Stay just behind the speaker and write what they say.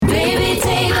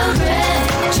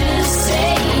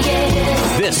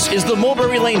is the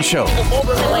Mulberry Lane Show.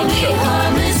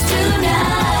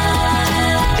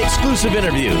 Exclusive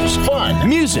interviews, fun,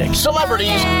 music,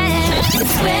 celebrities.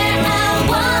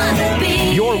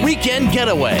 Your weekend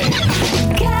getaway.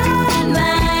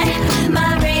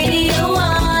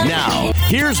 Now,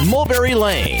 here's Mulberry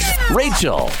Lane,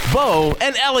 Rachel, Bo,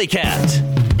 and Alley Cat.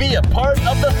 Be a part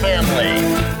of the family.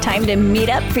 Time to meet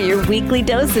up for your weekly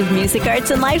dose of music,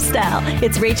 arts, and lifestyle.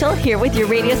 It's Rachel here with your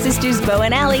radio sisters, Bo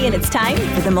and Allie, and it's time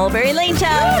for the Mulberry Lane Show.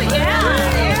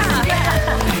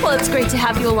 Well, it's great to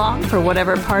have you along for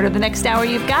whatever part of the next hour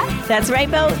you've got. That's right,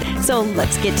 Bo. So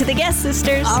let's get to the guest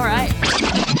sisters. All right.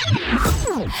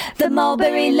 The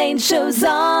Mulberry Lane Show's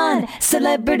on.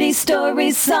 Celebrity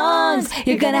stories, songs.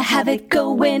 You're gonna have it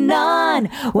going on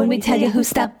when we tell you who's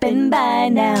stopping by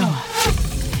now.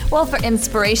 Well, for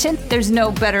inspiration, there's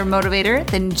no better motivator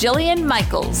than Jillian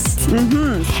Michaels.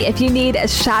 If you need a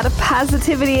shot of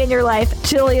positivity in your life,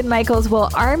 Jillian Michaels will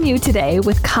arm you today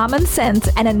with common sense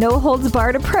and a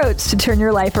no-holds-barred approach to turn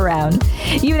your life around.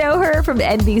 You know her from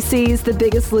NBC's The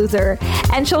Biggest Loser,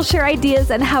 and she'll share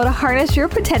ideas on how to harness your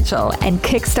potential and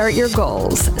kickstart your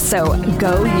goals. So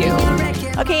go you.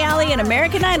 Okay, Allie, an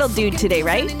American Idol dude today,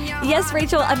 right? Yes,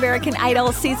 Rachel, American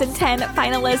Idol Season 10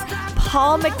 finalist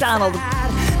Paul McDonald.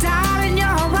 Darling, you're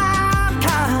a wild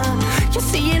card. You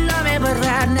say you love me, but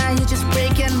right now you're just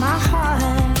breaking my heart.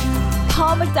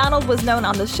 Paul McDonald was known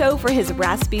on the show for his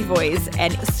raspy voice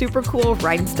and super cool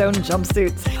rhinestone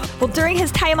jumpsuits. Well, during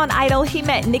his time on Idol, he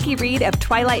met Nikki Reed of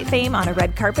Twilight fame on a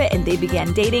red carpet, and they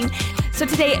began dating. So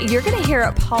today, you're going to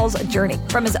hear Paul's journey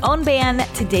from his own band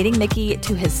to dating Nikki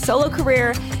to his solo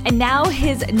career, and now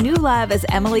his new love is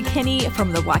Emily Kinney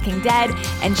from The Walking Dead,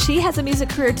 and she has a music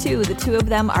career too. The two of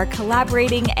them are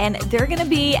collaborating, and they're going to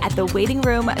be at the Waiting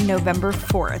Room November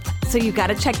 4th. So you got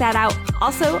to check that out.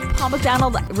 Also, Paul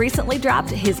McDonald recently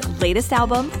dropped his latest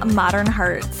album, Modern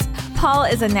Hearts. Paul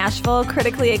is a Nashville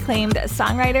critically acclaimed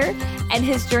songwriter, and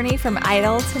his journey from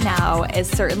Idol to now is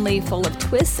certainly full of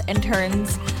twists and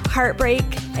turns, heartbreak,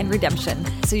 and redemption.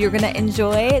 So you're going to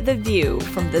enjoy the view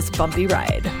from this bumpy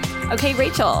ride. Okay,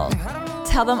 Rachel,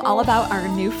 tell them all about our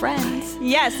new friends.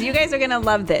 Yes, you guys are going to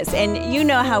love this. And you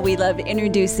know how we love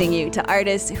introducing you to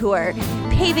artists who are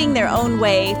paving their own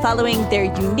way, following their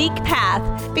unique path,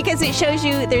 because it shows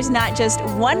you there's not just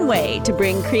one way to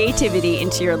bring creativity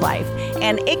into your life.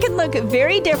 And it can look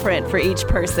very different for each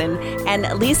person.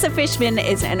 And Lisa Fishman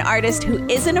is an artist who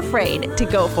isn't afraid to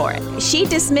go for it. She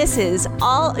dismisses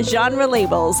all genre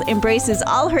labels, embraces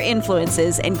all her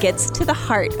influences, and gets to the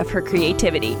heart of her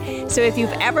creativity. So if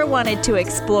you've ever wanted to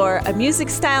explore a music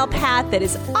style path that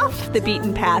is off the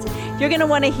beaten path, you're going to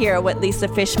want to hear what Lisa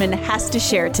Fishman has to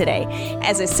share today.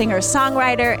 As a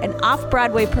singer-songwriter, an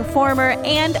off-Broadway performer,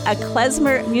 and a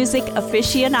klezmer music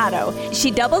aficionado,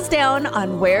 she doubles down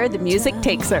on where the music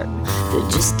takes her. There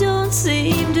just don't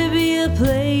seem to be a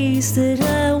place that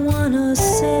I wanna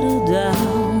settle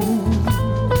down.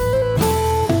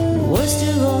 Worst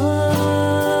of all,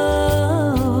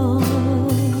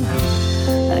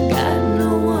 I got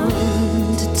no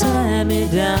one to tie me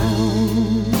down.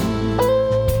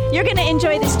 You're going to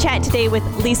enjoy this chat today with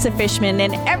Lisa Fishman,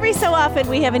 and every so often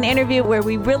we have an interview where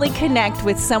we really connect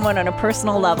with someone on a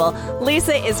personal level.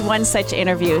 Lisa is one such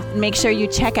interview. Make sure you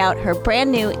check out her brand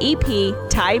new EP,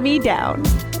 Tie Me Down.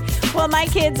 Well, my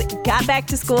kids got back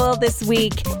to school this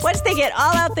week. Once they get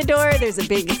all out the door, there's a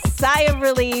big sigh of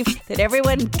relief that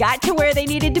everyone got to where they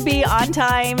needed to be on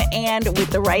time and with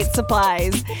the right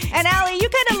supplies. And Allie, you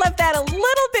kind of left that a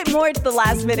little bit more to the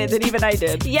last minute than even I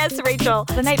did. Yes, Rachel.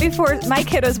 The night before my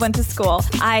kiddos went to school,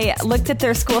 I looked at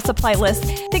their school supply list,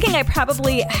 thinking I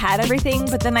probably had everything,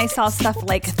 but then I saw stuff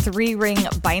like 3-ring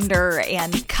binder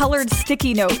and colored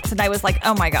sticky notes, and I was like,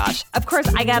 oh my gosh. Of course,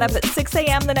 I got up at 6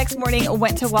 a.m. the next morning,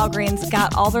 went to Walgreens,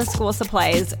 got all their school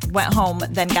supplies, went home,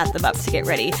 then got them up to get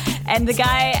ready. And the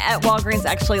guy at Walgreens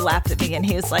actually laughed at me, and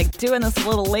he was like, doing this a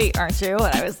little late, aren't you?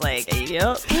 And I was like,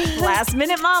 yep, last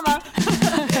minute mama.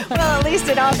 Well, at least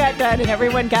it all got done and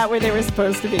everyone got where they were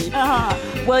supposed to be.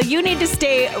 Well, you need to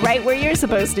stay right where you're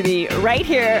supposed to be, right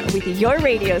here with your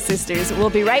radio sisters. We'll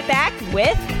be right back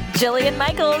with Jillian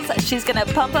Michaels. She's going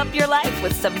to pump up your life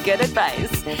with some good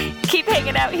advice. Keep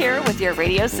hanging out here with your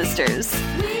radio sisters.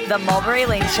 The Mulberry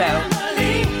Lane Show.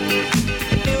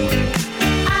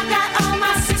 I got all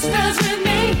my sisters with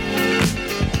me.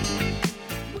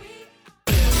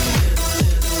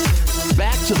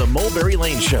 Back to the Mulberry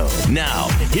Lane Show. Now,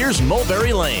 here's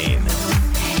Mulberry Lane.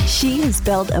 She has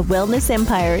built a wellness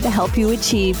empire to help you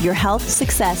achieve your health,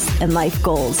 success, and life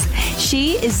goals.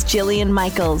 She is Jillian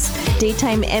Michaels,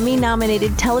 daytime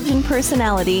Emmy-nominated television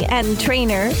personality and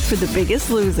trainer for The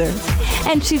Biggest Loser.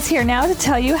 And she's here now to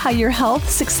tell you how your health,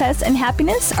 success, and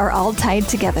happiness are all tied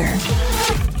together.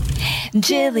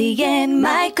 Jillian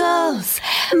Michaels,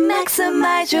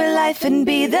 maximize your life and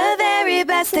be the very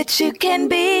best that you can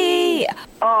be.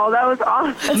 Oh, that was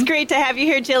awesome. It's great to have you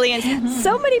here, Jillian.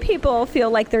 So many people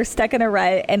feel like they're stuck in a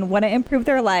rut and want to improve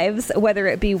their lives, whether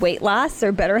it be weight loss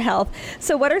or better health.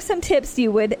 So what are some tips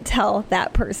you would tell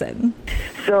that person?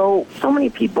 So many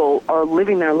people are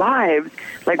living their lives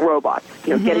like robots,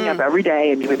 getting up every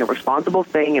day and doing the responsible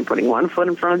thing and putting one foot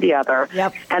in front of the other.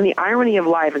 Yep. And the irony of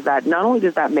life is that not only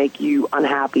does that make you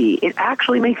unhappy, it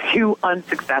actually makes you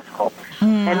unsuccessful.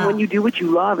 And when you do what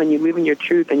you love and you live in your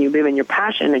truth and you live in your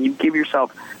passion and you give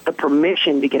yourself the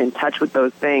permission to get in touch with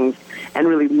those things and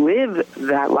really live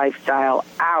that lifestyle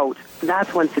out,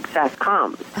 that's when success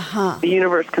comes. The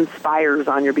universe conspires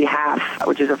on your behalf,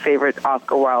 which is a favorite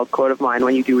Oscar Wilde quote of mine,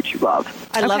 when you do what you love.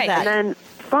 I love that. And then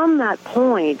from that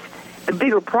point, the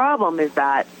bigger problem is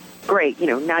that, great,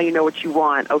 now you know what you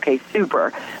want. Okay,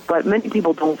 super. But many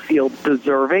people don't feel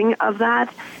deserving of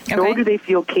that, nor do they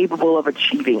feel capable of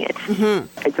achieving it.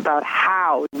 It's about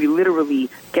how we literally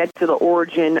get to the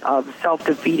origin of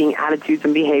self-defeating attitudes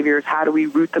and behaviors. How do we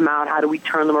root them out? How do we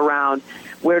turn them around?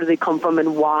 Where do they come from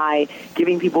and why?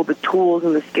 Giving people the tools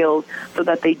and the skills so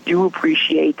that they do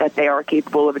appreciate that they are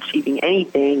capable of achieving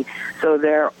anything. So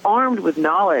they're armed with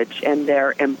knowledge and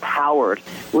they're empowered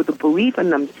with a belief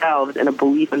in themselves and a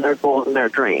belief in their goals and their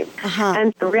dreams.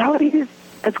 And the reality is,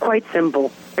 it's quite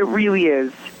simple. It really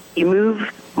is. You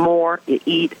move more, you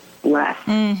eat less.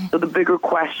 So the bigger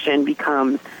question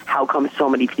becomes, how come so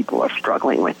many people are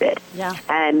struggling with it? Yeah.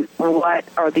 And what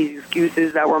are these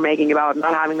excuses that we're making about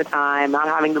not having the time, not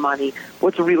having the money?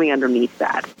 What's really underneath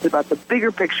that? It's about the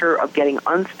bigger picture of getting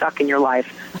unstuck in your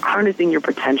life, harnessing your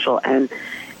potential, and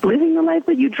living the life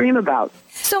that you dream about.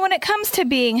 So when it comes to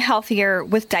being healthier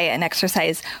with diet and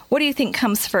exercise, what do you think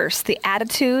comes first? The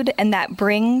attitude, and that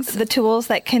brings the tools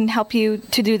that can help you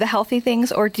to do the healthy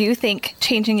things? Or do you think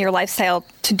changing your lifestyle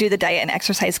to do the diet and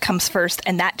exercise comes first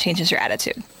and that changes your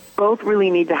attitude? Both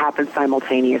really need to happen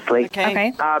simultaneously.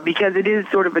 Okay. Because it is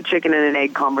sort of a chicken and an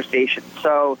egg conversation.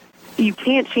 So you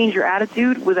can't change your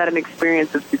attitude without an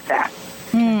experience of success.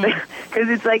 Because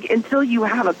it's like, until you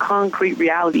have a concrete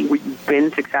reality where you've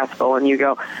been successful and you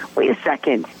go, wait a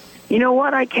second, you know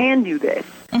what, I can do this.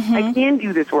 I can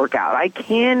do this workout. I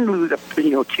can lose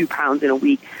 2 pounds in a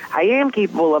week. I am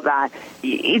capable of that.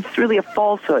 It's really a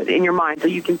falsehood in your mind. So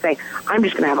you can say, I'm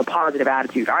just going to have a positive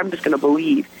attitude. I'm just going to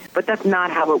believe. But that's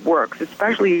not how it works,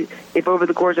 especially if over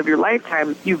the course of your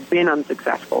lifetime you've been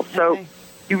unsuccessful. So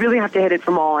you really have to hit it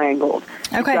from all angles.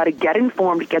 You've got to get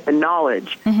informed, get the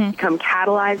knowledge, become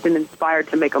catalyzed and inspired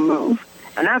to make a move.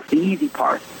 And that's the easy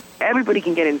part. Everybody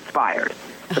can get inspired.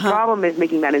 The problem is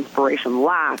making that inspiration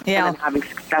last and then having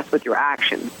success with your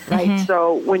actions.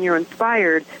 So when you're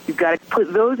inspired, you've got to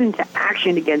put those into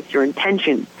action against your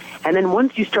intention. And then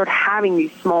once you start having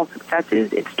these small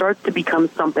successes, it starts to become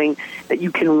something that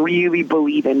you can really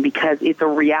believe in because it's a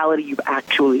reality you've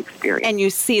actually experienced. And you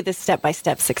see the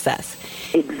step-by-step success.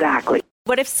 Exactly.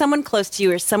 What if someone close to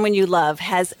you or someone you love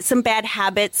has some bad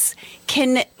habits?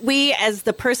 Can we, as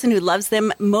the person who loves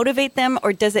them, motivate them,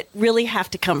 or does it really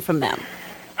have to come from them?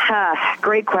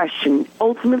 Great question.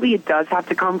 Ultimately, it does have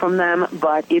to come from them,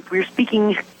 but if we're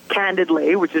speaking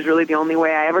candidly, which is really the only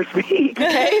way I ever speak,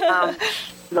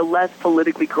 the less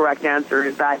politically correct answer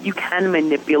is that you can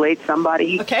manipulate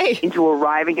somebody into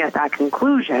arriving at that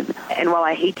conclusion. And while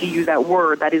I hate to use that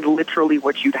word, that is literally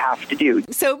what you'd have to do.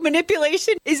 So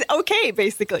manipulation is okay,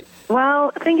 basically.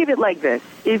 Well, think of it like this.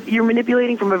 If you're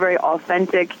manipulating from a very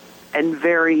authentic and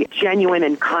very genuine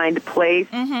and kind place,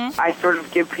 I sort of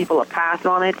give people a pass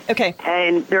on it.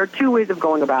 And there are two ways of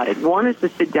going about it. One is to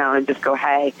sit down and just go,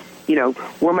 hey,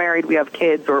 we're married, we have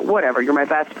kids, or whatever. You're my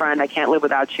best friend. I can't live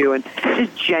without you. And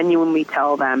just genuinely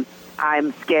tell them,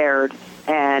 I'm scared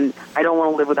and I don't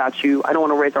want to live without you. I don't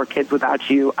want to raise our kids without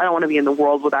you. I don't want to be in the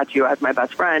world without you as my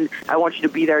best friend. I want you to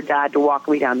be their dad to walk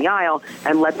me down the aisle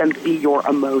and let them see your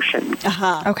emotions.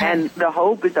 And the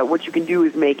hope is that what you can do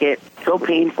is make it so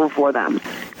painful for them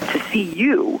to see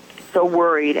you so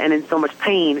worried and in so much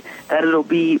pain that it'll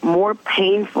be more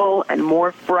painful and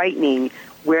more frightening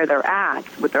where they're at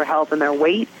with their health and their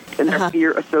weight and their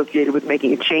fear associated with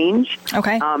making a change.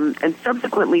 And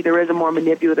subsequently, there is a more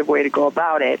manipulative way to go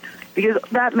about it because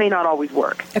that may not always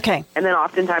work. And then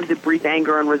oftentimes it breeds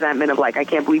anger and resentment of like, I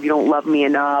can't believe you don't love me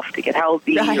enough to get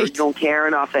healthy or you don't care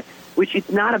enough, which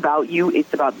it's not about you,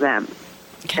 it's about them.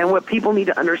 And what people need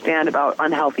to understand about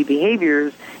unhealthy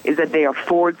behaviors is that they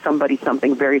afford somebody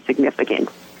something very significant.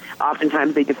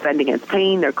 Oftentimes they defend against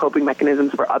pain, their coping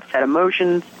mechanisms for upset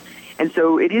emotions. And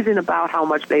so it isn't about how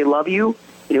much they love you.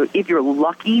 You know, if you're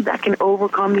lucky, that can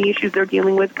overcome the issues they're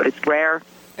dealing with, but it's rare.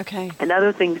 Okay.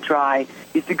 Another thing to try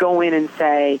is to go in and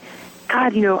say,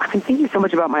 God, you know, I've been thinking so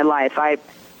much about my life. I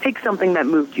pick something that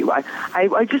moved you.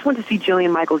 I just went to see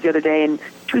Jillian Michaels the other day, and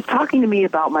she was talking to me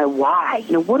about my why.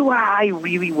 You know, what do I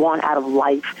really want out of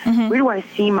life? Mm-hmm. Where do I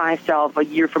see myself a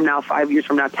year from now, 5 years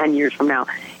from now, 10 years from now?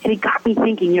 And it got me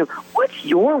thinking, you know, what's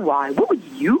your why? What would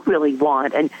you really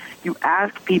want? And you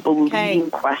ask people leading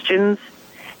questions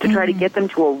to try to get them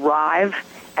to arrive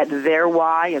at their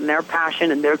why and their passion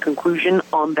and their conclusion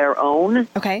on their own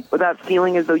without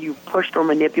feeling as though you've pushed or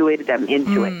manipulated them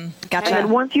into it. Gotcha. And then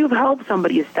once you've helped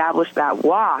somebody establish that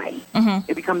why,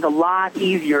 it becomes a lot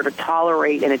easier to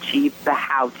tolerate and achieve the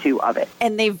how-to of it.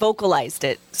 And they vocalized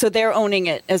it, so they're owning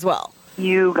it as well.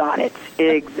 You got it.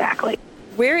 Exactly.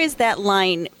 Where is that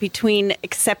line between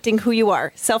accepting who you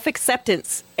are,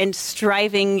 self-acceptance, and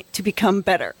striving to become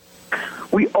better?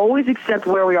 We always accept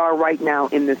where we are right now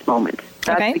in this moment.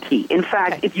 That's the key. In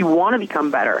fact, if you want to become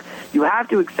better, you have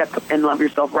to accept and love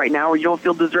yourself right now or you don't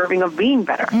feel deserving of being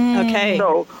better. Okay.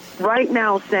 So right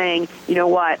now saying, you know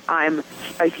what, I'm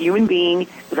a human being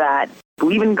that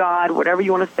believe in God, whatever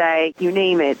you want to say, you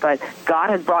name it, but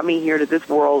God has brought me here to this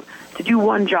world to do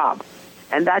one job,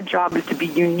 and that job is to be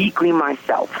uniquely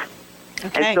myself.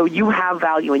 Okay. And so you have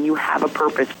value and you have a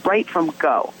purpose right from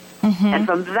go. And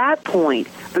from that point,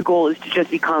 the goal is to just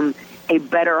become a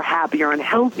better, happier, and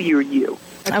healthier you.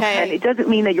 Okay. And it doesn't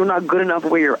mean that you're not good enough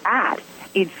where you're at.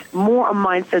 It's more a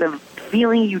mindset of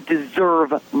feeling you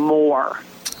deserve more.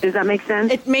 Does that make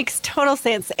sense? It makes total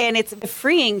sense, and it's a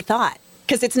freeing thought,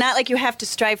 because it's not like you have to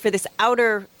strive for this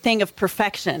outer thing of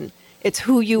perfection. It's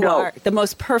who you are, the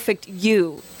most perfect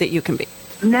you that you can be.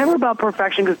 Never about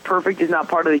perfection, because perfect is not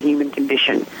part of the human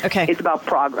condition. Okay. It's about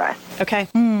progress. Okay.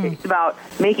 It's about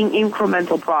making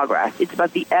incremental progress. It's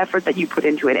about the effort that you put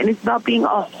into it. And it's about being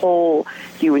a whole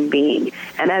human being.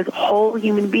 And as whole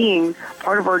human beings,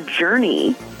 part of our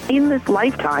journey in this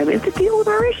lifetime is to deal with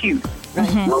our issues.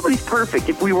 Nobody's perfect.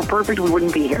 If we were perfect, we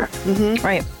wouldn't be here.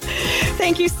 Right.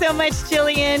 Thank you so much,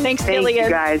 Jillian. Thanks, Jillian. Thank you,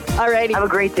 guys. All righty. Have a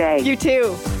great day. You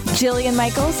too. Jillian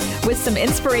Michaels with some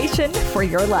inspiration for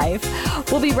your life.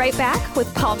 We'll be right back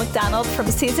with Paul McDonald from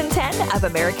Season 10 of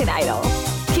American Idol.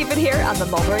 Keep it here on The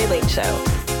Mulberry Lane Show.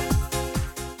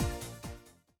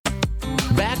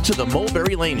 Back to the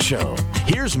Mulberry Lane Show.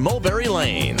 Here's Mulberry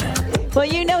Lane. Well,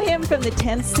 you know him from the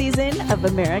 10th season of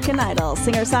American Idol.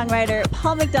 Singer-songwriter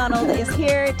Paul McDonald is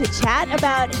here to chat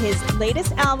about his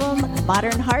latest album,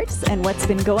 Modern Hearts, and what's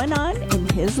been going on in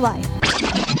his life.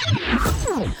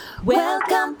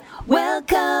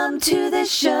 Welcome to the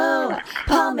show,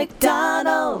 Paul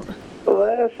McDonald.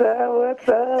 What's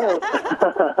up?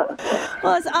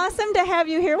 Well, it's awesome to have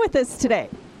you here with us today.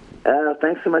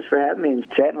 Thanks so much for having me and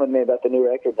chatting with me about the new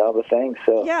record and all the things.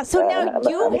 So now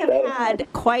you have had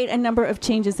quite a number of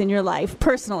changes in your life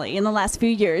personally in the last few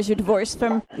years. Your divorce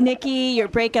from Nikki, your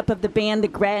breakup of the band, the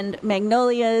Grand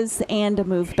Magnolias, and a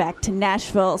move back to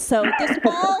Nashville. So this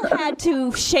all had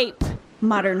to shape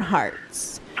Modern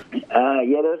Hearts.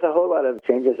 There's a whole lot of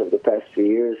changes over the past few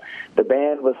years. The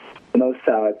band was the most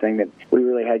solid thing that we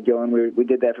really had going. We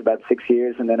did that for about 6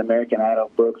 years, and then American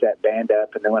Idol broke that band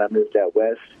up. And then when I moved out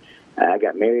west, I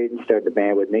got married and started the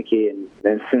band with Nikki. And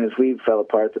then as soon as we fell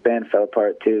apart, the band fell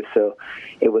apart too. So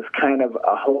it was kind of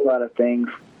a whole lot of things.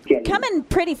 Coming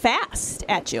pretty fast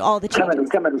at you, all the changes.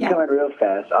 Coming real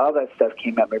fast. All that stuff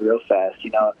came at me real fast.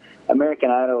 You know,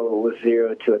 American Idol was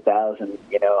 0 to 1,000,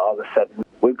 all of a sudden.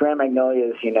 With Grand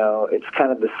Magnolias, it's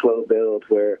kind of the slow build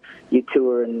where you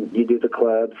tour and you do the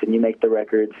clubs and you make the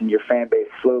records and your fan base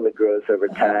slowly grows over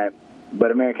time. But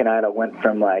American Idol went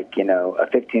from a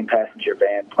 15-passenger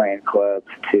van playing clubs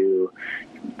to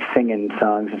singing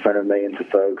songs in front of millions of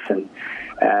folks and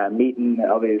meeting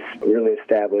all these really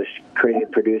established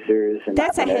creative producers. And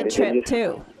that's a head trip,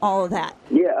 too, all of that.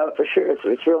 Yeah, for sure.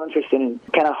 It's real interesting and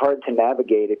kind of hard to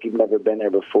navigate if you've never been there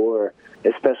before,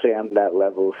 especially on that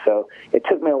level. So it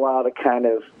took me a while to kind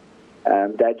of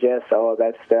digest all of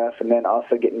that stuff, and then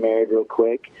also getting married real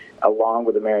quick along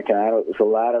with American Idol. It was a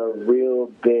lot of real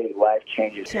big life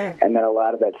changes, sure. And then a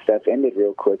lot of that stuff ended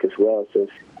real quick as well. So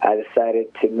I decided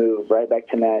to move right back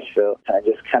to Nashville. I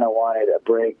just kind of wanted a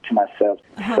break to myself,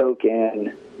 soak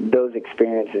in those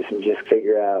experiences and just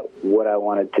figure out what I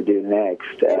wanted to do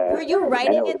next. And were you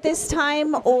writing it this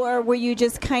time, or were you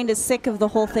just kind of sick of the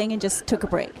whole thing and just took a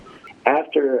break?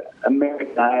 after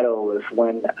American Idol was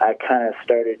when I kind of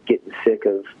started getting sick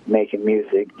of making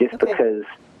music, just because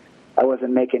I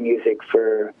wasn't making music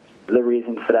for the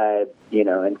reasons that I,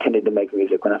 intended to make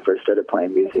music when I first started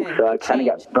playing music. So I kind of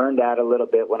got burned out a little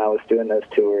bit when I was doing those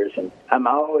tours. And I'm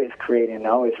always creating,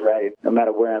 always writing, no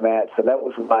matter where I'm at. So that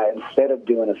was why instead of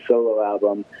doing a solo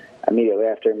album, immediately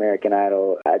after American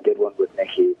Idol, I did one with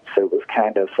Nikki. So it was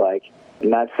kind of like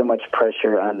not so much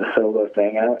pressure on the solo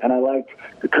thing. And I liked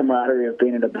the camaraderie of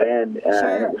being in a band.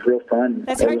 And it was real fun.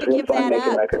 That's hard to give that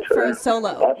up for a solo.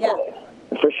 Absolutely. Yeah.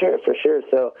 For sure.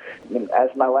 So as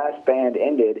my last band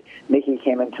ended, Nikki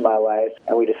came into my life,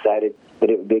 and we decided that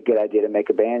it would be a good idea to make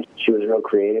a band. She was real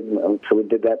creative, and so we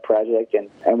did that project, and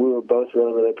we were both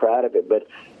really, really proud of it. But,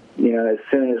 as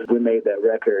soon as we made that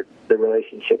record, the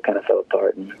relationship kind of fell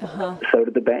apart, and so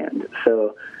did the band.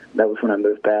 So that was when I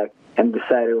moved back and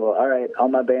decided, well, all right, all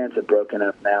my bands are broken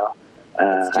up now.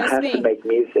 I have to make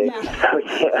music.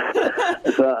 Yeah.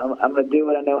 So I'm going to do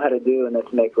what I know how to do, and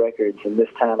that's make records. And this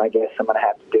time, I guess I'm going to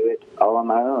have to do it all on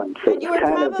my own. So and you were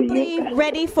probably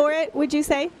ready for it, would you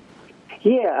say?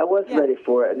 Yeah, I was ready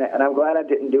for it, and I'm glad I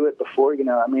didn't do it before.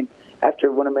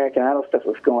 After when American Idol stuff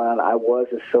was going on, I was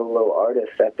a solo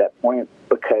artist at that point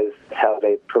because how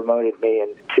they promoted me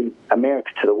and to America,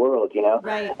 to the world.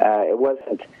 Right. It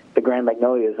wasn't the Grand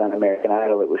Magnolias on American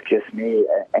Idol. It was just me,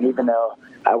 and even though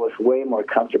I was way more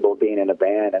comfortable being in a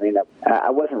band. I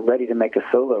wasn't ready to make a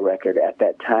solo record at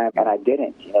that time, and I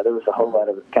didn't. There was a whole lot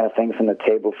of kind of things on the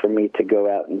table for me to go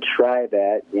out and try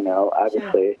that.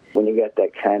 Obviously, when you got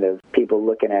that kind of people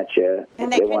looking at you.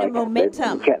 And that kind of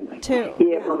momentum, too.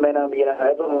 Yeah, momentum.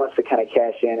 Everyone wants to kind of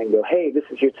cash in and go, hey, this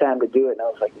is your time to do it. And I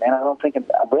was like, man, I don't think I'm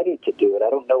ready to do it. I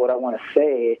don't know what I want to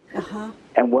say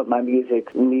and what my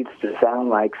music needs to sound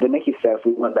like. The Nikki stuff,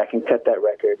 we went back and cut that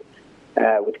record.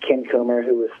 With Ken Comer,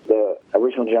 who was the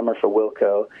original drummer for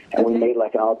Wilco, and we made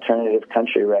like an alternative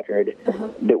country record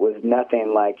that was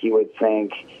nothing like you would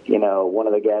think, one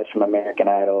of the guys from American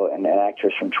Idol and an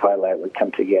actress from Twilight would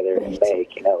come together and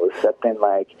make. It was something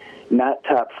like not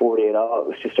top 40 at all. It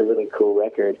was just a really cool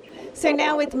record. So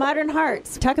now with Modern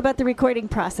Hearts, talk about the recording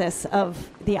process of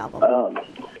the album.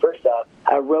 First off,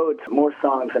 I wrote more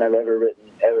songs than I've ever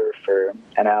written for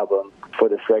an album. For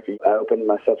this record, I opened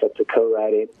myself up to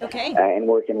co-writing and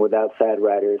working with outside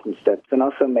writers and stuff, and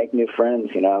also make new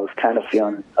friends. I was kind of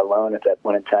feeling alone at that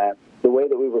point in time. The way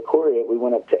that we recorded it, we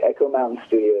went up to Echo Mountain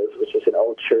Studios, which is an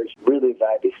old church, really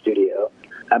vibey studio.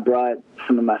 I brought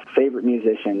some of my favorite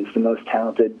musicians, the most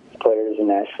talented players in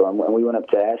Nashville, and we went up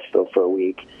to Asheville for a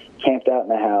week, camped out in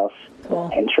the house,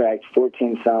 and tracked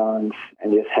 14 songs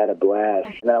and just had a blast.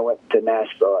 And then I went to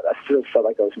Nashville. I still felt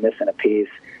like I was missing a piece.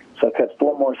 So I cut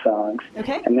 4 more songs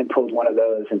and then pulled one of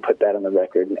those and put that on the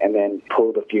record and then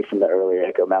pulled a few from the earlier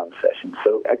Echo Mountain sessions.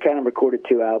 So I kind of recorded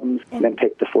 2 albums and then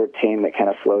picked the 14 that kind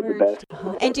of flowed the best.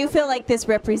 And do you feel like this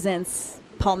represents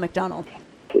Paul McDonald?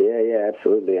 Yeah,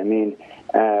 absolutely.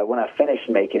 When I finished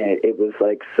making it, it was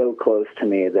like so close to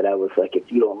me that I was like,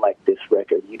 if you don't like this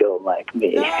record, you don't like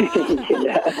me. It's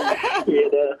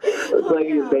like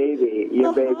your baby,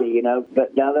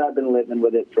 But now that I've been living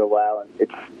with it for a while,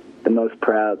 it's the most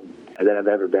proud that I've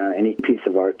ever been on any piece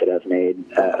of art that I've made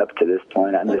up to this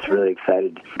point. I'm just really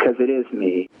excited because it is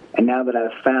me. And now that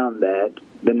I've found that,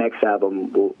 the next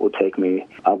album will take me,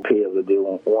 I'll be able to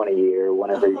do one a year, one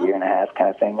every year and a half kind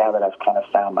of thing, now that I've kind of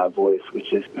found my voice,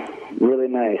 which is really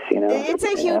nice, It's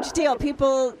a huge deal.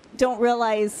 People don't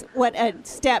realize what a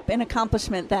step and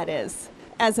accomplishment that is.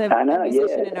 As a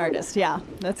musician and artist,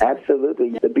 that's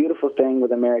absolutely. The beautiful thing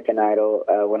with American Idol,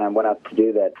 when I went up to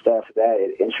do that stuff, that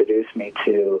it introduced me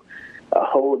to a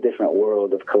whole different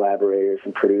world of collaborators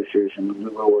and producers, and we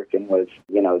were working with,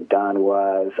 Don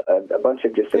Was, a bunch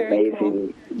of just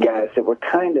amazing guys that were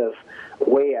kind of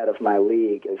way out of my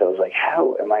league. As I was like,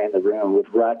 how am I in the room with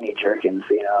Rodney Jerkins,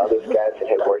 all those guys that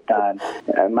had worked on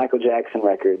Michael Jackson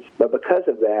records. But because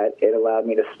of that, it allowed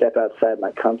me to step outside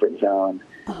my comfort zone.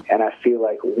 And I feel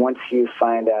like once you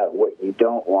find out what you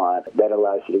don't want, that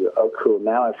allows you to go, oh, cool,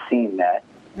 now I've seen that.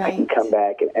 I can come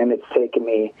back. And it's taken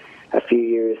me a few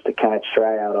years to kind of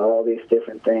try out all these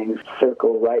different things,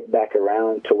 circle right back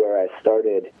around to where I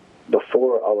started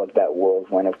before all of that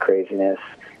whirlwind of craziness.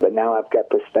 But now I've got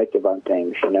perspective on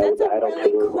things, That's a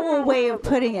really cool way of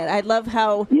putting it. I love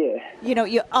how,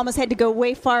 you almost had to go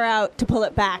way far out to pull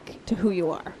it back to who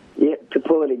you are. Yeah, to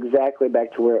pull it exactly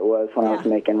back to where it was when I was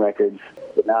making records.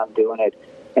 But now I'm doing it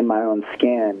in my own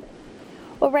skin.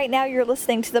 Well, right now you're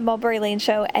listening to The Mulberry Lane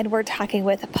Show, and we're talking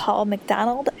with Paul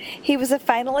McDonald. He was a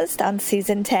finalist on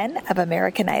Season 10 of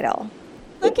American Idol.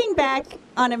 Looking back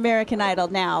on American Idol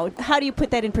now, how do you put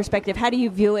that in perspective? How do you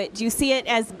view it? Do you see it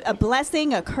as a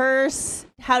blessing, a curse?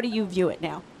 How do you view it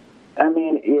now? I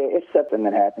mean, yeah, it's something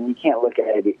that happened. You can't look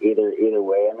at it either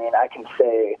way. I mean, I can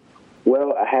say,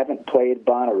 well, I haven't played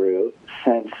Bonnaroo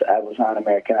since I was on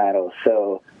American Idol,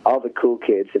 so all the cool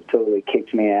kids have totally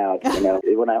kicked me out. You know,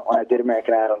 when I did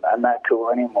American Idol, I'm not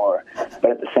cool anymore. But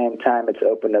at the same time, it's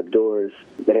opened up doors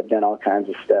that have done all kinds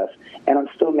of stuff. And I'm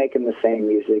still making the same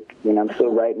music. You know, I'm still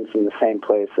writing from the same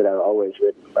place that I've always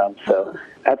written from. So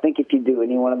I think if you do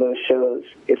any one of those shows,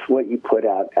 it's what you put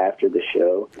out after the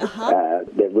show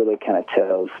that really kind of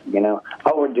tells. You know,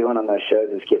 all we're doing on those shows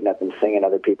is getting up and singing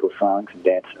other people's songs and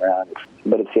dancing around.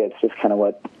 But it's just kind of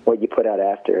what you put out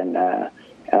after, and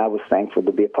I was thankful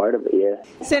to be a part of it,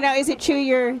 yeah. So now, is it true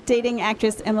you're dating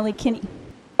actress Emily Kinney?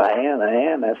 I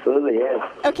am, absolutely, yes.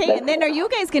 Okay, and then are you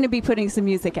guys going to be putting some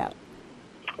music out?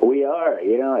 We are,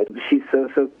 you know. She's so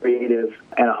creative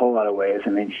in a whole lot of ways. I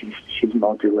mean, she's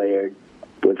multi-layered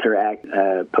with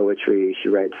her poetry. She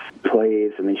writes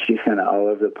plays. I mean, she's kind of all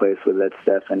over the place with that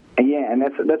stuff. And yeah, and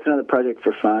that's another project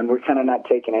for fun. We're kind of not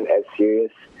taking it as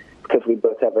serious because we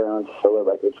both have our own solo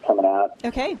records coming out.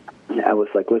 Okay. I was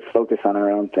like, let's focus on our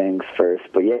own things first.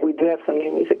 But yeah, we do have some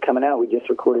new music coming out. We just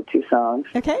recorded 2 songs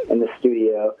in the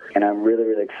studio, and I'm really,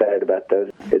 really excited about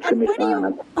those. It's going to be fun.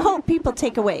 What do you hope people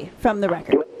take away from the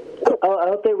record? I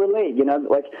hope they relate. You know,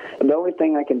 like the only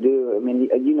thing I can do, I mean,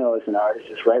 you know, as an artist,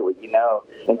 is write what you know.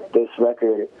 And this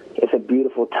record is a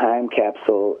beautiful time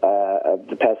capsule of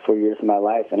the past 4 years of my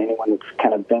life, and anyone that's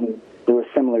kind of been through a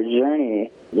similar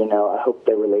journey, you know, I hope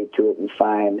they relate to it and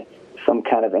find some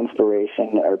kind of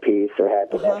inspiration or peace or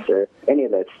happiness or any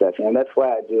of that stuff. You know, that's why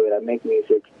I do it. I make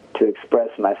music to express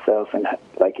myself, and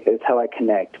like it's how I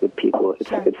connect with people.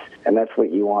 And that's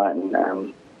what you want.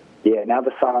 And yeah, now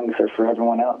the songs are for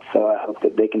everyone else, so I hope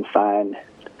that they can find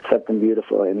something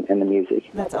beautiful in the music.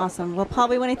 That's awesome. Well, Paul,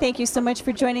 we want to thank you so much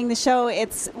for joining the show.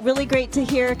 It's really great to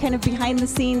hear kind of behind the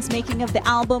scenes making of the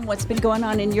album, what's been going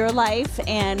on in your life,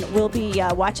 and we'll be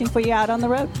watching for you out on the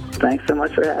road. Thanks so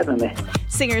much for having me.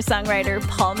 Singer-songwriter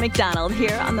Paul McDonald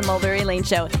here on the Mulberry Lane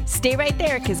Show. Stay right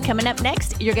there, because coming up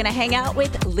next, you're going to hang out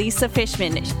with Lisa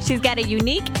Fishman. She's got a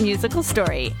unique musical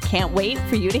story. Can't wait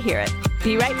for you to hear it.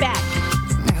 Be right back.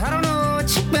 I don't know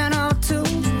what you've been up to,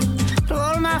 but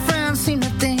all my friends seem to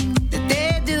think that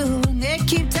they do, and they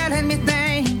keep telling me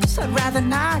things I'd rather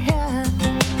not hear.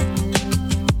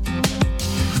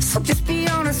 So just be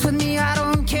honest with me, I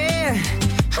don't care.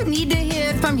 I need to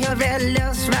hear from your red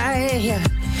lips right here.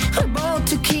 We're both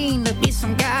too keen to be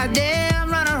some goddamn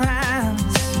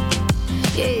runarounds.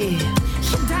 Yeah,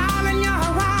 you're darling, you're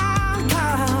a wild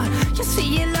card. You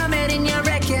see you love it and you're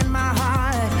wrecking my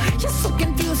heart. You're so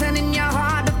confusing and you're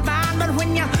hard to find, but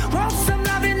when you want some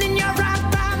loving, then you're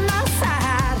right by my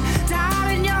side.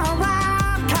 Darling, you're a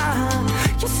wild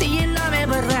card. You see you love me,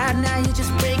 but right now you're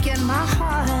just breaking my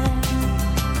heart.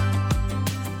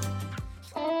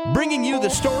 Bringing you the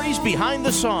stories behind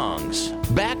the songs.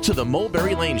 Back to the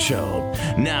Mulberry Lane Show.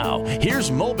 Now, here's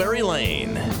Mulberry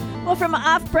Lane. Well, from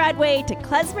off-Broadway to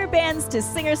klezmer bands to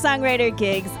singer-songwriter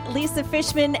gigs, Lisa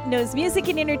Fishman knows music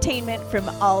and entertainment from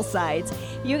all sides.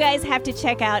 You guys have to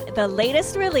check out the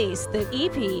latest release, the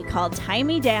EP called Tie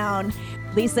Me Down.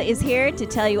 Lisa is here to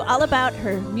tell you all about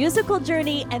her musical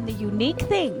journey and the unique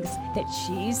things that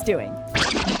she's doing.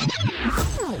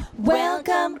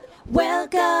 Welcome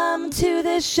to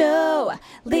the show,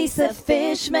 Lisa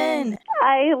Fishman.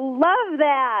 I love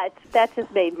that. That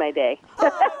just made my day.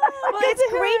 Well,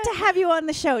 it's great to have you on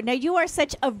the show. Now, you are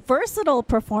such a versatile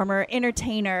performer,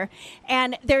 entertainer,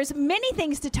 and there's many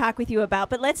things to talk with you about,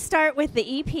 but let's start with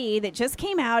the EP that just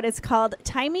came out. It's called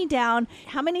Tie Me Down.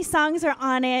 How many songs are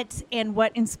on it, and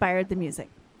what inspired the music?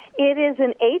 It is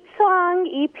an 8-song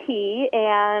EP,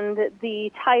 and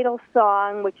the title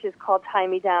song, which is called Tie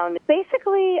Me Down.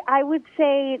 Basically, I would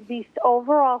say the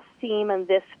overall theme in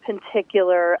this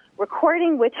particular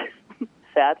recording, which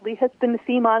sadly has been the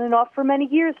theme on and off for many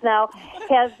years now,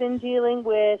 has been dealing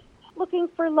with looking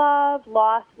for love,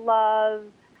 lost love,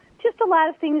 just a lot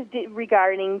of things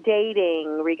regarding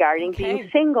dating, regarding being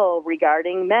single,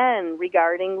 regarding men,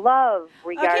 regarding love,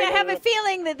 regarding... Okay, I have a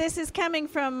feeling that this is coming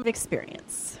from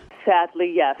experience.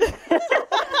 Sadly, yes.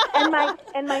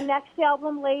 and my next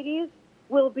album, ladies,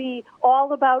 will be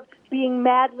all about being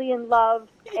madly in love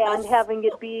and having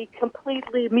it be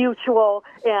completely mutual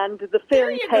and the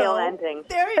fairy tale ending.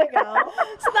 There you go.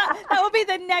 So that will be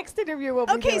the next interview we'll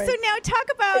be doing. So now talk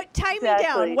about Tie Me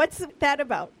Down. What's that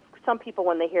about? some people,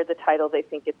 when they hear the title, they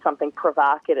think it's something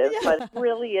provocative, but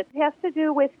really it has to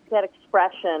do with that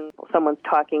expression. Someone's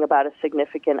talking about a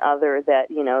significant other that,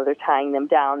 they're tying them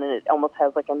down, and it almost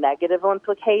has like a negative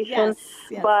implication.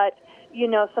 Yes. But,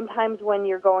 sometimes when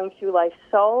you're going through life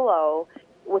solo,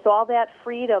 with all that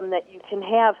freedom that you can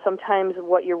have, sometimes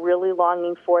what you're really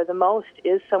longing for the most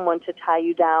is someone to tie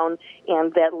you down,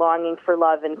 and that longing for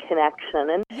love and connection.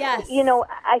 And,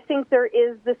 I think there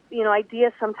is this,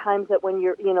 idea sometimes that when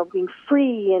you're, being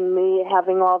free and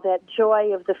having all that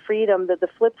joy of the freedom, that the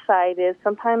flip side is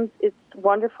sometimes it's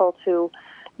wonderful to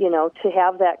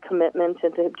have that commitment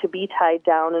and to be tied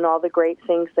down and all the great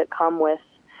things that come with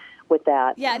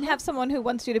that. Yeah, and have someone who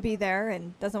wants you to be there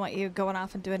and doesn't want you going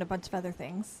off and doing a bunch of other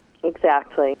things.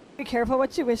 Exactly. Be careful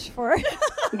what you wish for.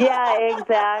 Yeah,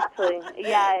 exactly. And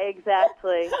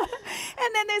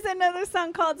then there's another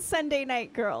song called Sunday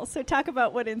Night Girl. So talk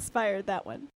about what inspired that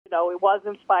one. It was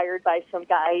inspired by some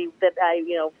guy that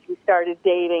we started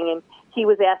dating, and he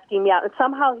was asking me out, and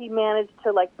somehow he managed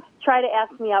to try to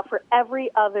ask me out for every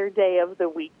other day of the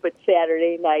week, but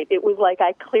Saturday night. It was like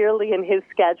I clearly in his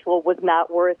schedule was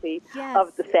not worthy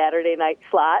of the Saturday night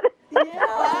slot.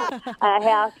 Yeah. I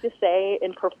have to say,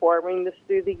 in performing this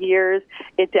through the years,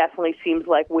 it definitely seems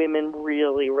like women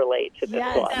really relate to this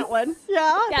one. That one.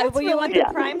 Yeah, well, you want the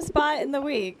prime spot in the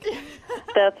week.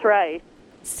 That's right.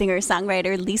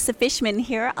 Singer-songwriter Lisa Fishman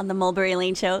here on the Mulberry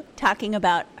Lane Show, talking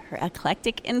about her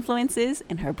eclectic influences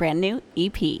and her brand new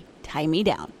EP, Tie Me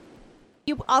Down.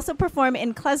 You also perform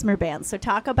in klezmer bands, so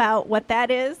talk about what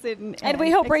that is. And we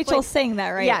hope Rachel's saying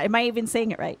that right. Yeah, am I even saying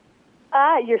it right?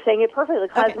 You're saying it perfectly,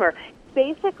 klezmer. Okay.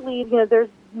 Basically, there's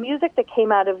music that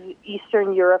came out of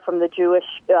Eastern Europe from the Jewish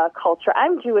culture.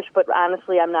 I'm Jewish, but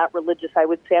honestly, I'm not religious. I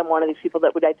would say I'm one of these people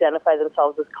that would identify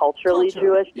themselves as culturally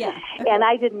Jewish. Yeah. Okay. And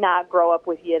I did not grow up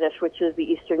with Yiddish, which is the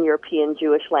Eastern European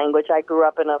Jewish language. I grew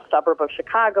up in a suburb of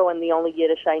Chicago, and the only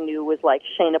Yiddish I knew was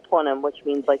Shana Punim, which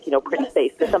means pretty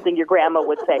face. There's something your grandma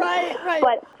would say. Right.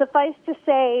 But suffice to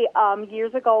say,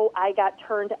 years ago, I got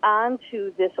turned on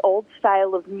to this old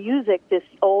style of music, this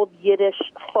old Yiddish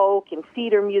folk and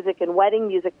theater music and wedding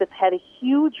music that's had a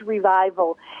huge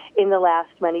revival in the last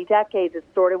many decades. It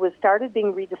sort of was started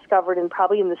being rediscovered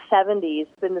probably in the 70s.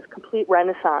 It's been this complete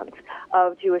renaissance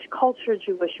of Jewish culture,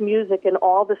 Jewish music, and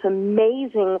all this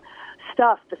amazing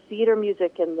stuff, the theater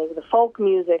music and the folk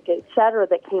music, et cetera,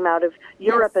 that came out of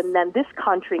Europe and then this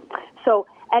country. So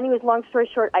anyways, long story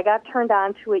short, I got turned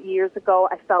on to it years ago.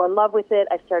 I fell in love with it.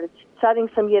 I started studying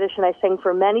some Yiddish, and I sang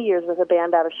for many years with a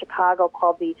band out of Chicago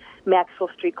called the Maxwell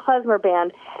Street Klezmer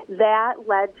Band. That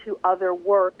led to other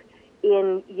work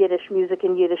in Yiddish music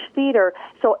and Yiddish theater.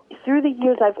 So through the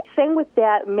years, I've sang with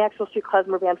that Maxwell Street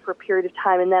Klezmer Band for a period of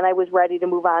time, and then I was ready to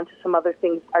move on to some other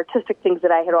things, artistic things that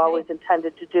I had always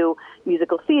intended to do,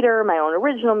 musical theater, my own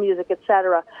original music,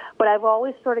 etc. But I've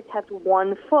always sort of kept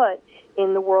one foot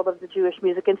in the world of the Jewish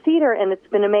music and theater, and it's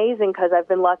been amazing because I've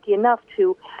been lucky enough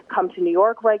to come to New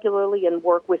York regularly and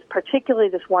work with particularly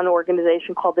this one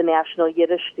organization called the National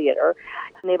Yiddish Theater.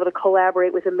 I'm able to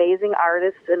collaborate with amazing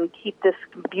artists and keep this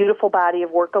beautiful body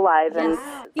of work alive.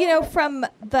 Yes. And from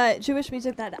the Jewish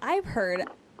music that I've heard,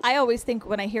 I always think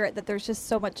when I hear it that there's just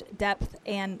so much depth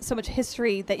and so much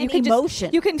history that you can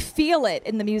emotion. You can feel it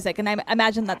in the music, and I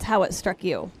imagine that's how it struck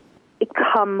you.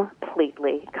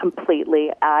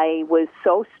 Completely. I was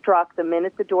so struck the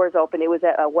minute the doors opened. It was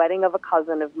at a wedding of a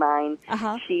cousin of mine.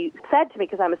 Uh-huh. She said to me,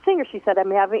 because I'm a singer, she said, I'm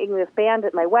having this band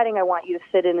at my wedding. I want you to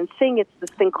sit in and sing. It's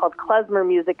this thing called klezmer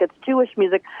music. It's Jewish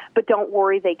music, but don't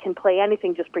worry, they can play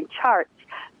anything. Just bring charts.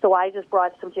 So I just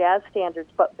brought some jazz standards.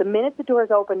 But the minute the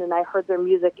doors opened and I heard their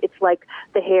music, it's like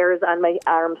the hairs on my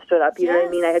arm stood up. You know what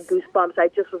I mean? I had goosebumps. I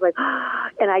just was like,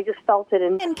 and I just felt it.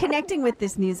 And connecting with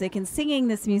this music and singing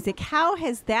this music, how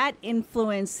has that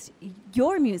influenced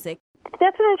your music?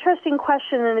 That's an interesting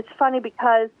question, and it's funny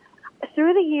because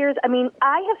through the years,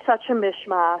 I have such a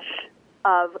mishmash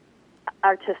of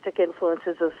artistic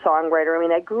influences as a songwriter.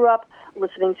 I grew up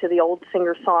listening to the old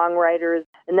singer-songwriters,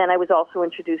 and then I was also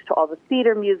introduced to all the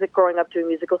theater music, growing up doing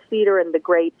musical theater and the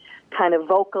great kind of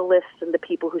vocalists and the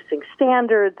people who sing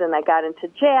standards, and I got into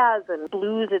jazz and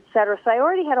blues, etc. So I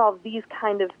already had all these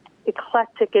kind of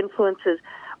eclectic influences.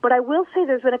 But I will say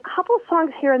there's been a couple of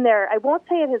songs here and there. I won't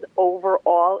say it has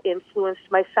overall influenced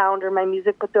my sound or my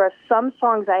music, but there are some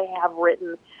songs I have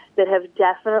written that have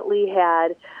definitely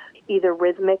had either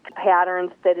rhythmic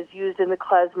patterns that is used in the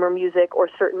klezmer music or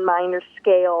certain minor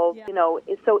scales,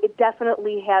 so it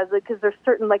definitely has, because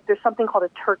there's something called a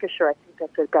Turkisher. I think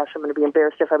that's it. Gosh, I'm going to be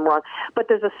embarrassed if I'm wrong. But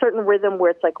there's a certain rhythm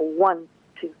where it's like 1,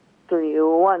 2, 3,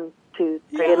 1, 2,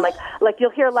 3, and like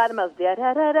you'll hear a lot of those da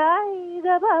da da da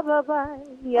da ba ba ba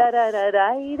da da da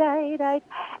da da.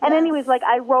 And anyways, like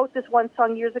I wrote this one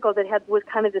song years ago that was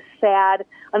kind of this sad,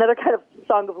 another kind of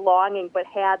song of longing, but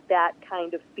had that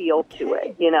kind of feel to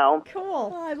it, you know.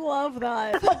 Cool. I love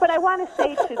that. But I want to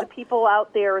say to the people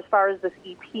out there, as far as this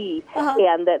EP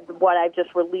and that what I've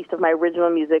just released of my original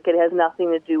music, it has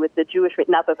nothing to do with the Jewish.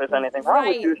 Not that there's anything wrong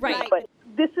with Jewish music, but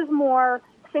this is more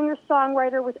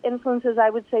singer-songwriter with influences, I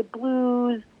would say,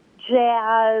 blues,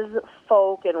 jazz,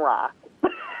 folk, and rock.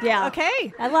 Yeah.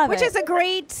 Okay. I love Which is a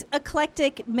great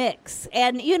eclectic mix.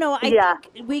 And, you know, I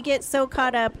think we get so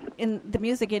caught up in the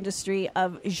music industry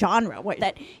of genre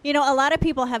that, you know, a lot of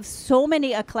people have so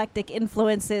many eclectic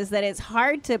influences that it's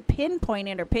hard to pinpoint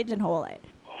it or pigeonhole it.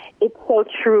 It's so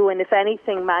true. And if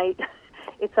anything,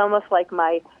 it's almost like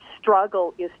my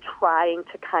struggle is trying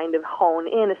to kind of hone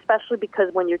in, especially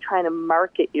because when you're trying to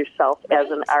market yourself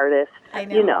as an artist,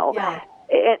 you know. Yeah.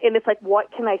 And it's like, what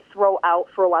can I throw out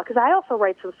for a while? Because I also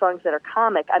write some songs that are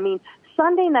comic. I mean,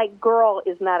 Sunday Night Girl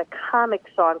is not a comic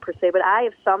song per se, but I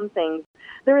have some things.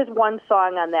 There is one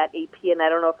song on that EP, and I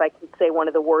don't know if I can say one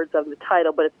of the words of the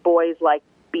title, but it's Boys Like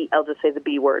B, I'll just say the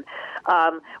B word,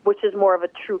 which is more of a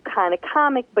true kind of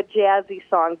comic but jazzy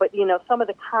song. But, you know, some of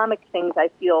the comic things I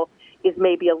feel is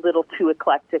maybe a little too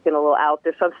eclectic and a little out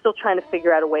there. So I'm still trying to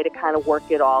figure out a way to kind of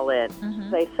work it all in.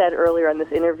 As I said earlier in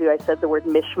this interview, I said the word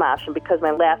mishmash, and because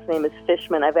my last name is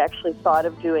Fishman, I've actually thought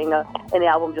of doing an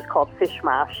album just called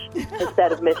Fishmash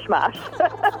instead of Mishmash,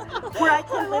 where I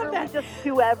can literally just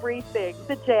do everything,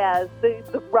 the jazz,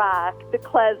 the rock, the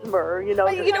klezmer, you know.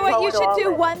 You know what? You should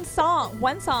do one song,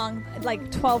 like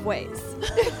 12 ways.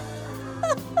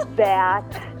 That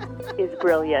is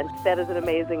brilliant. That is an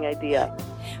amazing idea.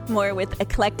 More with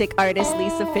eclectic artist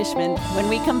Lisa Fishman when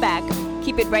we come back.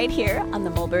 Keep it right here on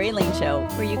the Mulberry Lane Show,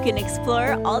 where you can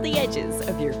explore all the edges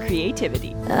of your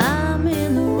creativity. I'm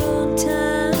in the wrong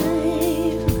time,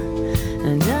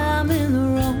 and I'm in the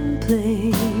wrong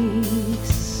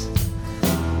place.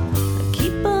 I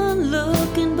keep on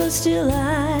looking, but still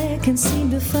I can't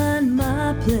seem to find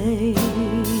my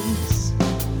place.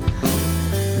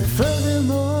 And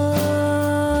furthermore,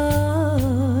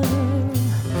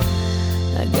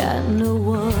 I got no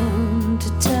one to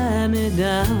tie me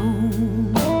down.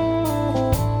 I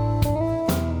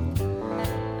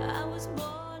was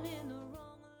born in the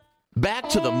wrong. Back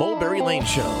to the Mulberry Lane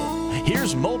Show.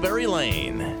 Here's Mulberry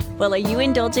Lane. Well, are you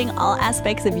indulging all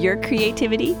aspects of your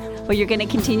creativity? Well, you're going to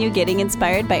continue getting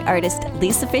inspired by artist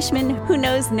Lisa Fishman, who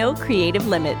knows no creative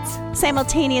limits.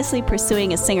 Simultaneously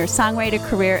pursuing a singer-songwriter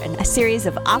career and a series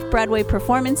of off-Broadway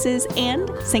performances and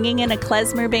singing in a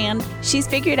klezmer band, she's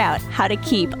figured out how to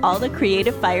keep all the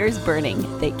creative fires burning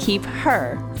that keep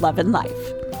her loving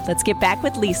life. Let's get back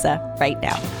with Lisa right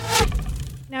now.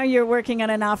 Now you're working on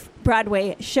an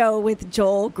off-Broadway show with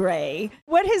Joel Grey.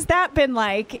 What has that been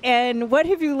like, and what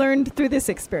have you learned through this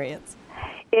experience?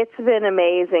 It's been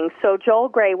amazing. So Joel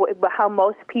Grey, how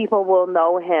most people will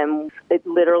know him,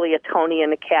 literally a Tony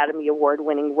and Academy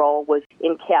Award-winning role, was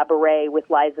in Cabaret with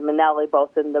Liza Minnelli,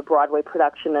 both in the Broadway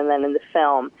production and then in the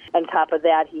film. On top of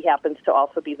that, he happens to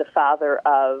also be the father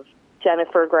of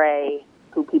Jennifer Grey,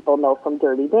 who people know from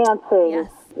Dirty Dancing.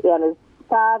 Yes. And his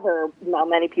father, now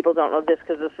many people don't know this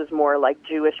because this is more like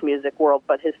Jewish music world,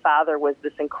 but his father was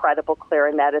this incredible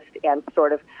clarinetist and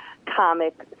sort of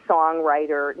comic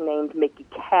songwriter named Mickey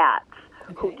Katz,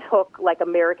 who took like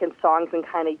American songs and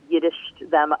kind of Yiddished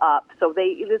them up. So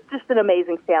it's just an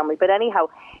amazing family. But anyhow,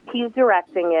 he's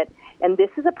directing it, and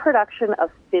this is a production of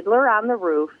Fiddler on the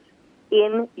Roof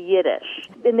in Yiddish.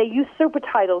 And they use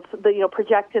subtitles,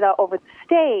 projected out over the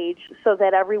stage so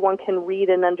that everyone can read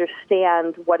and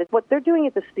understand what they're doing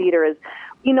at this theater is,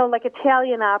 like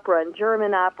Italian opera and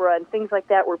German opera and things like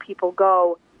that, where people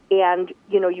go and,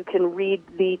 you can read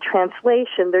the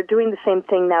translation. They're doing the same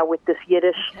thing now with this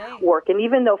Yiddish work. And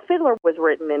even though Fiddler was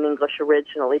written in English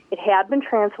originally, it had been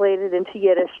translated into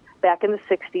Yiddish back in the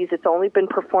 60s. It's only been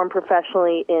performed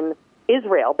professionally in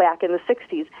Israel back in the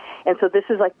 60s. And so this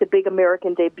is like the big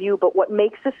American debut. But what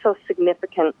makes this so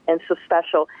significant and so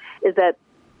special is that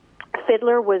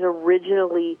Fiddler was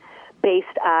originally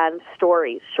based on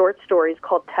short stories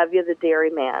called Tevye the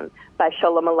Dairyman by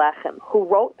Sholem Aleichem, who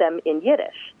wrote them in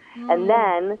Yiddish. And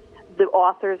then the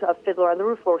authors of Fiddler on the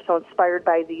Roof were so inspired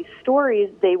by these stories,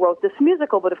 they wrote this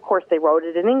musical, but of course they wrote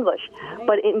it in English.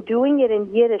 But in doing it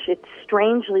in Yiddish, it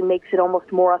strangely makes it almost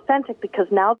more authentic,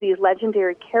 because now these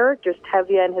legendary characters,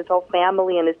 Tevye and his whole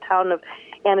family and his town of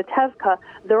and a tezka,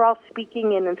 they're all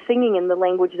speaking in and singing in the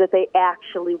language that they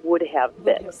actually would have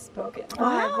been. Spoken. Oh,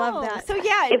 I love that. So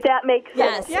if that makes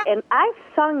sense. Yes. Yeah. And I've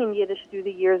sung in Yiddish through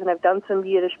the years, and I've done some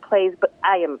Yiddish plays, but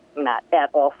I am not at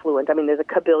all fluent. I mean, there's a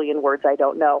kabillion words I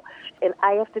don't know. And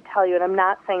I have to tell you, and I'm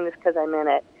not saying this because I'm in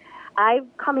it, I'm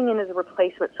coming in as a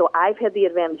replacement, so I've had the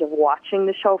advantage of watching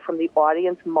the show from the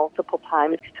audience multiple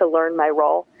times to learn my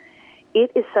role. It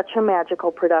is such a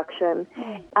magical production.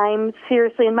 I'm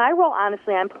seriously, in my role,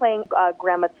 honestly, I'm playing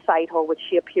Grandma Seidel, which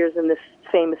she appears in this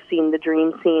famous scene, the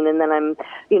dream scene, and then I'm,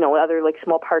 other like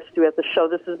small parts throughout the show.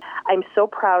 I'm so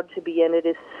proud to be in. It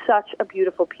is such a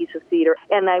beautiful piece of theater,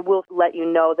 and I will let you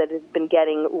know that it's been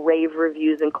getting rave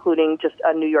reviews, including just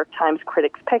a New York Times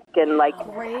critics pick, and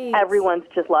everyone's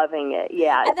just loving it.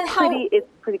 Yeah, And then it's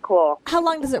pretty cool. How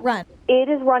long does it run? It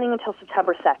is running until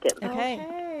September 2nd.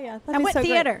 Okay. And what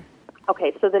theater?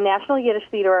 Okay, so the National Yiddish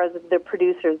Theater are the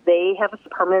producers. They have a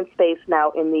permanent space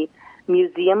now in the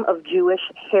Museum of Jewish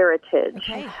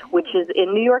Heritage, which is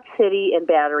in New York City in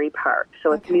Battery Park.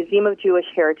 So it's Museum of Jewish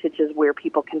Heritage is where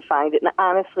people can find it. And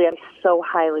honestly, I so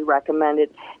highly recommend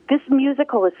it. This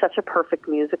musical is such a perfect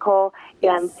musical,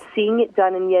 and seeing it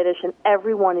done in Yiddish, and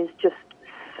everyone is just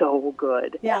so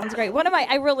good. Yeah, it's great.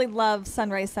 I really love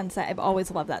Sunrise Sunset. I've always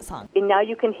loved that song. And now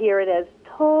you can hear it as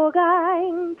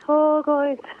Togein,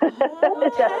 Togois.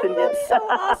 That's so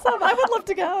awesome. I would love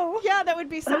to go. Yeah, that would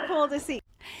be so cool to see.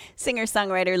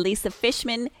 Singer-songwriter Lisa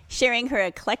Fishman sharing her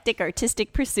eclectic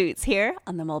artistic pursuits here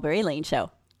on the Mulberry Lane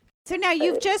Show. So now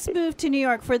you've just moved to New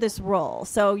York for this role.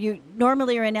 So you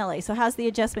normally are in LA. So how's the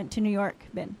adjustment to New York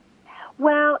been?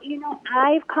 Well,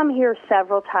 I've come here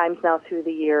several times now through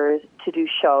the years to do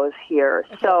shows here.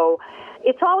 So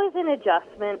it's always an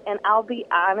adjustment, and I'll be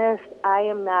honest, I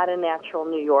am not a natural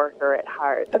New Yorker at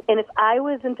heart. And if I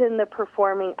wasn't in the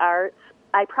performing arts,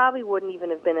 I probably wouldn't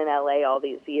even have been in LA all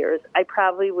these years. I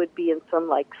probably would be in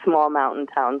some small mountain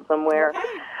town somewhere.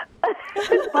 But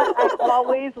I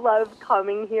always loved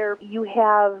coming here. You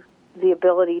have the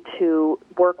ability to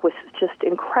work with just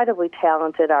incredibly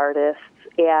talented artists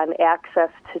and access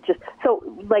to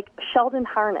Sheldon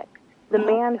Harnick, the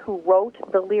man who wrote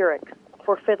the lyrics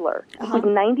for Fiddler, who's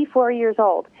 94 years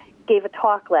old, gave a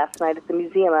talk last night at the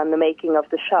museum on the making of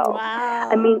the show. Wow.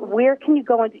 I mean, where can you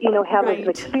go and have an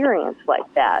experience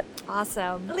like that?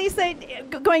 Awesome. Lisa,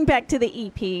 going back to the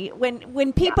EP,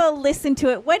 when people listen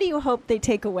to it, what do you hope they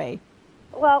take away?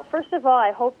 Well, first of all,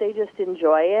 I hope they just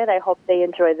enjoy it. I hope they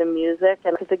enjoy the music.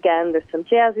 And because, again, there's some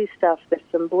jazzy stuff, there's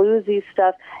some bluesy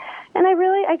stuff. And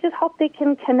I just hope they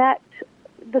can connect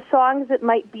the songs that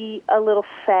might be a little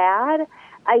sad.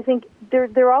 I think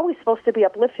they're always supposed to be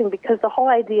uplifting, because the whole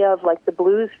idea of the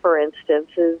blues, for instance,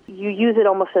 is you use it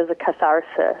almost as a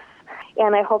catharsis.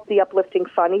 And I hope the uplifting,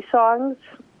 funny songs,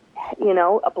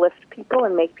 uplift people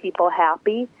and make people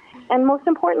happy. And most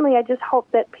importantly, I just hope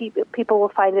that people will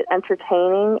find it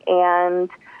entertaining and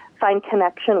find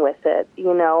connection with it.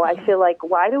 I feel like,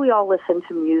 why do we all listen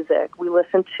to music? We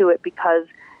listen to it because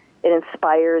it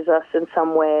inspires us in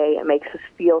some way. It makes us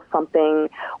feel something.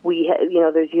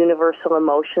 There's universal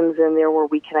emotions in there where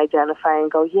we can identify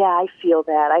and go, yeah, I feel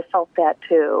that. I felt that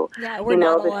too. Yeah, we're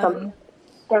not alone.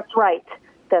 That's right.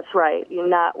 That's right.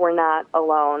 We're not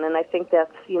alone. And I think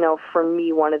that's, for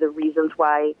me, one of the reasons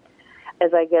why,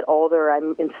 as I get older,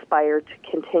 I'm inspired to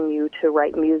continue to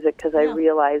write music, because I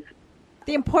realize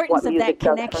the importance of that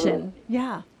connection.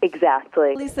 Yeah.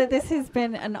 Exactly. Lisa, this has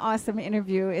been an awesome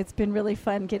interview. It's been really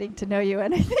fun getting to know you,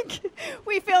 and I think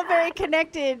we feel very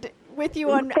connected with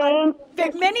you on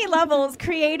many levels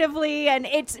creatively, and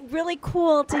it's really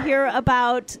cool to hear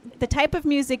about the type of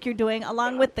music you're doing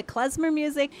along with the klezmer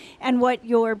music and what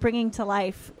you're bringing to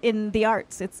life in the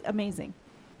arts. It's amazing.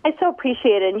 I so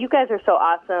appreciate it, and you guys are so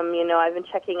awesome. I've been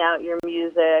checking out your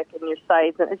music and your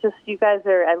sites, and it's just,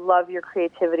 I love your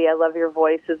creativity. I love your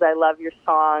voices. I love your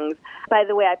songs. By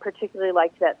the way, I particularly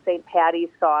liked that St. Patty's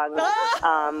song,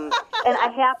 and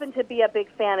I happen to be a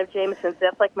big fan of Jameson's.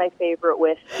 That's my favorite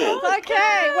whiskey.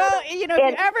 Okay, well, if you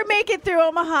ever make it through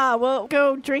Omaha, we'll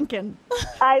go drinking.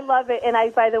 I love it, and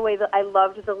by the way, I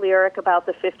loved the lyric about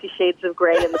the 50 Shades of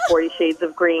Grey and the 40 Shades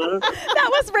of Green. That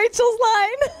was Rachel's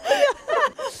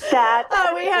line.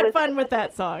 We had fun with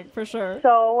that song, for sure.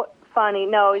 So funny.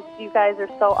 No, you guys are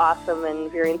so awesome and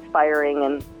very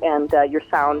inspiring, and your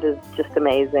sound is just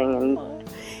amazing,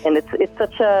 and it's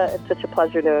such a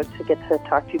pleasure to get to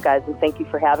talk to you guys, and thank you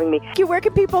for having me. Where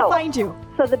can people find you?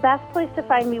 So the best place to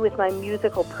find me with my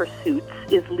musical pursuits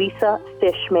is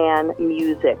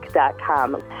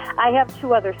lisafishmanmusic.com. I have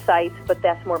 2 other sites, but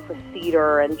that's more for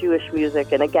Cedar and Jewish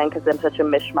music, and again, because I'm such a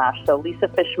mishmash. So Lisa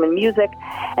Fishman Music,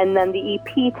 and then the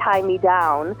EP Tie Me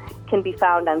Down can be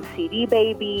found on CD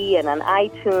Baby and on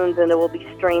iTunes, and it will be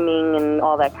streaming and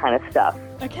all that kind of stuff.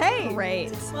 Okay.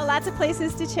 Great. Well, lots of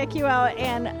places to check you out.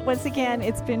 And once again,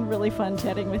 it's been really fun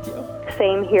chatting with you.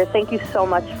 Same here. Thank you so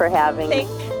much for having me.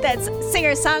 That's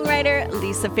singer-songwriter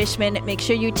Lisa Fishman. Make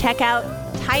sure you check out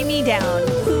Tie Me Down.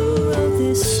 Who wrote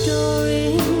this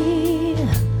story?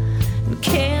 And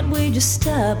can't we just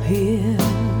stop here?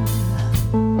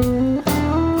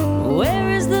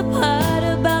 Where is the part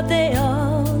about they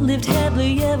all lived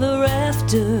happily ever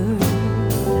after?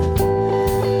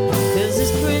 'Cause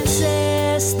this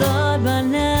princess thought by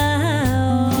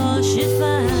now she'd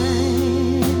find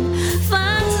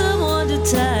someone to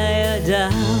tie her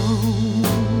down.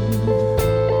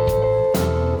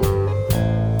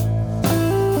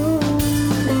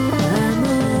 I'm a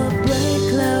bright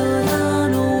cloud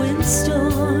on a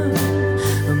windstorm,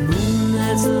 a moon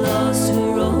that's lost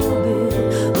her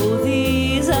orbit. Oh,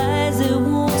 these eyes that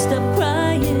won't stop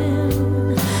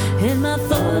crying, and my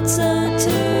thoughts are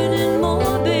turning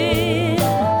morbid.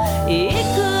 It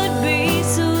could be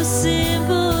so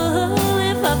simple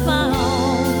if I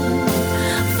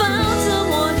found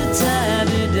someone to tie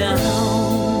me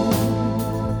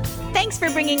down. Thanks for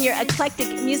bringing your eclectic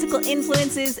musical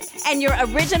influences and your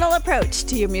original approach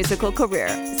to your musical career.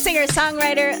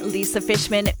 Singer-songwriter Lisa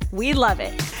Fishman, we love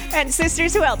it. And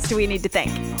sisters, who else do we need to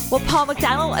thank? Well, Paul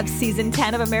McDonald of Season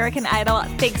 10 of American Idol,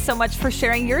 thanks so much for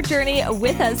sharing your journey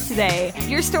with us today.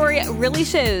 Your story really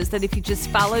shows that if you just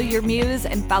follow your muse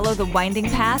and follow the winding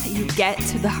path, you get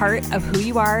to the heart of who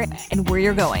you are and where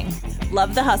you're going.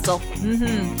 Love the hustle.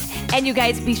 And you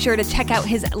guys be sure to check out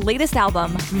his latest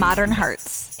album, Modern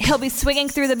Hearts. He'll be swinging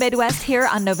through the Midwest here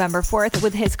on November 4th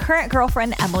with his current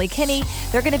girlfriend, Emily Kinney.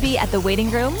 They're going to be at the Waiting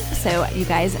Room, so you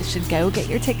guys should go get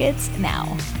your tickets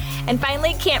now. And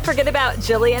finally, can't forget about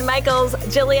Jillian Michaels.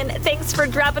 Jillian, thanks for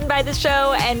dropping by the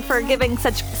show and for giving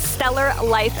such stellar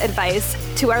life advice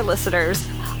to our listeners.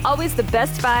 Always the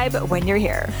best vibe when you're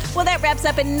here. Well, that wraps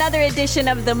up another edition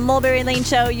of the Mulberry Lane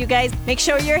Show. You guys, make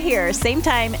sure you're here, same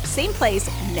time, same place,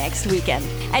 next weekend.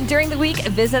 And during the week,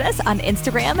 visit us on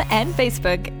Instagram and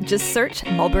Facebook. Just search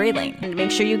Mulberry Lane. And make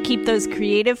sure you keep those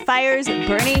creative fires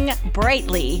burning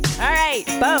brightly. All right,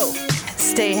 Bo.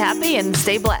 Stay happy and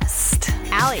stay blessed.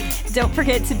 Allie. Don't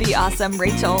forget to be awesome,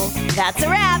 Rachel. That's a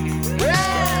wrap.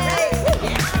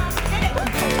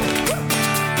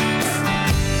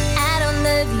 I don't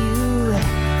love you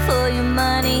for your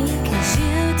money, 'cause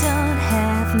you don't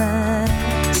have much.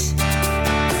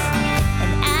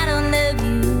 And I don't love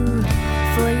you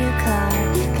for your car,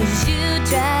 'cause you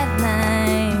drive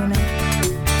mine.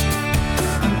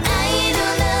 And I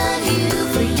don't love you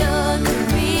for your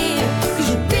career, 'cause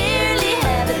you barely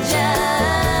have a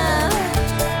job.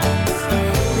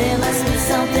 There must be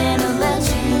something about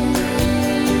you.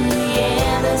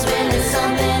 Yeah, there's really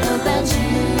something about you.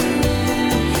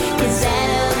 'Cause I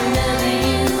don't love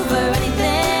you for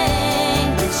anything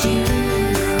but you.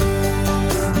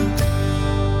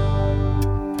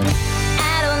 I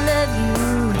don't love you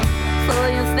for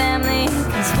your family,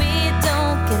 'cause we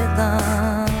don't get along.